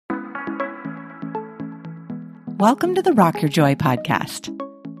Welcome to the Rock Your Joy podcast.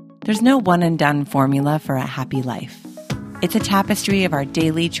 There's no one and done formula for a happy life. It's a tapestry of our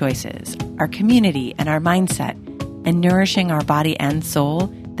daily choices, our community and our mindset, and nourishing our body and soul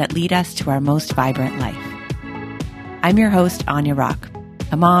that lead us to our most vibrant life. I'm your host, Anya Rock,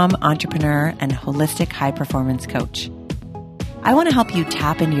 a mom, entrepreneur, and holistic high-performance coach. I want to help you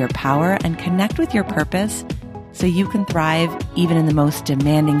tap into your power and connect with your purpose so you can thrive even in the most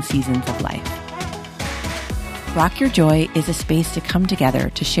demanding seasons of life. Rock Your Joy is a space to come together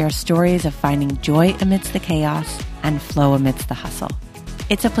to share stories of finding joy amidst the chaos and flow amidst the hustle.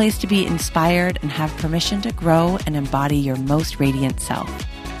 It's a place to be inspired and have permission to grow and embody your most radiant self.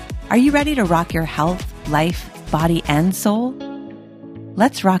 Are you ready to rock your health, life, body, and soul?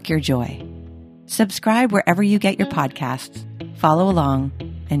 Let's rock your joy. Subscribe wherever you get your podcasts, follow along,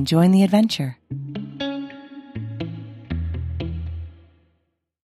 and join the adventure.